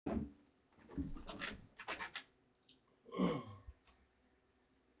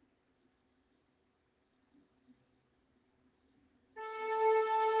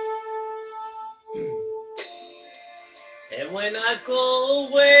And when I go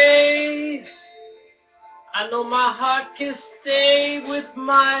away, I know my heart can stay with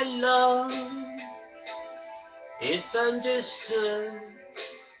my love. It's understood,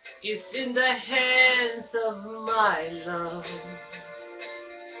 it's in the hands of my love.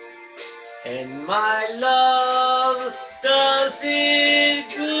 And my love does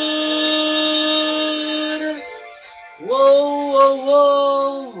it good. Whoa, whoa,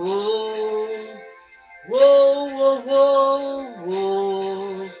 whoa, whoa. Whoa, whoa, whoa,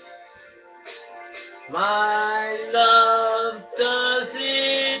 whoa. My love does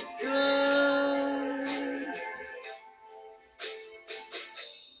it good.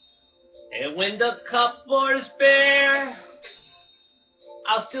 And when the cupboard's bare,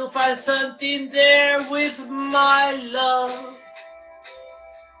 I'll still find something there with my love.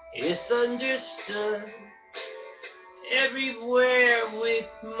 It's understood everywhere with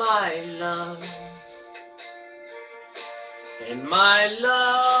my love. And my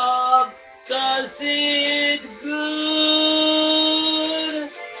love does it good.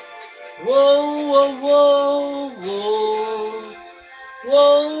 Whoa, whoa, whoa, whoa.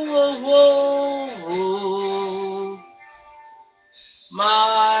 Whoa, whoa, whoa, whoa.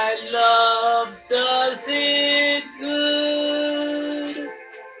 My love does it good.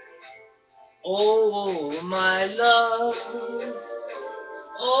 Oh, my love.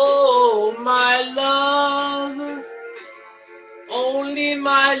 Oh, my love. Only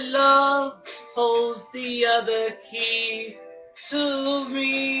my love holds the other key to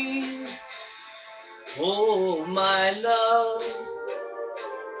me. Oh, my love.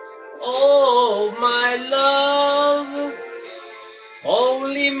 Oh, my love.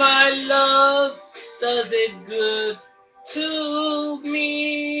 Only my love does it good to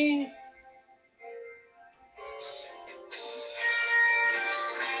me.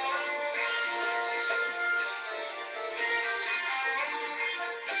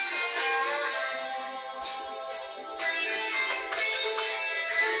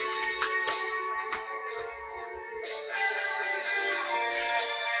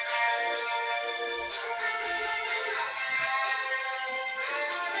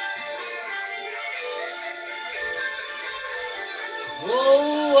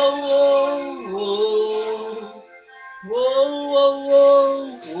 Whoa, whoa, whoa, whoa, whoa,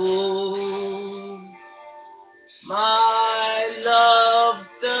 whoa, whoa. My love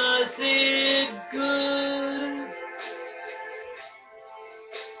does it good.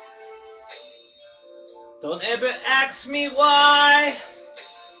 Don't ever ask me why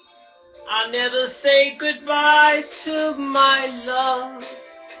I never say goodbye to my love.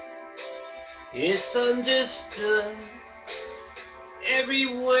 It's understood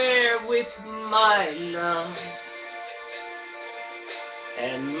everywhere with my love.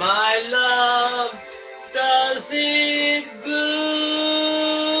 And my love does it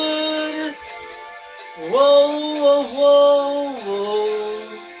good. Whoa, whoa, whoa, whoa.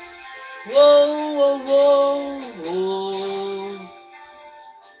 Whoa, whoa, whoa, whoa.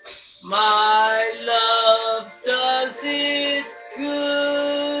 My love does it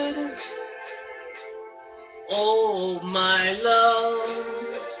good. Oh, my love.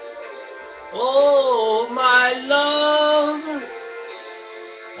 Oh, my love.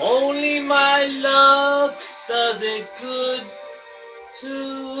 Only my love does it good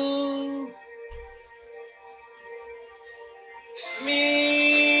to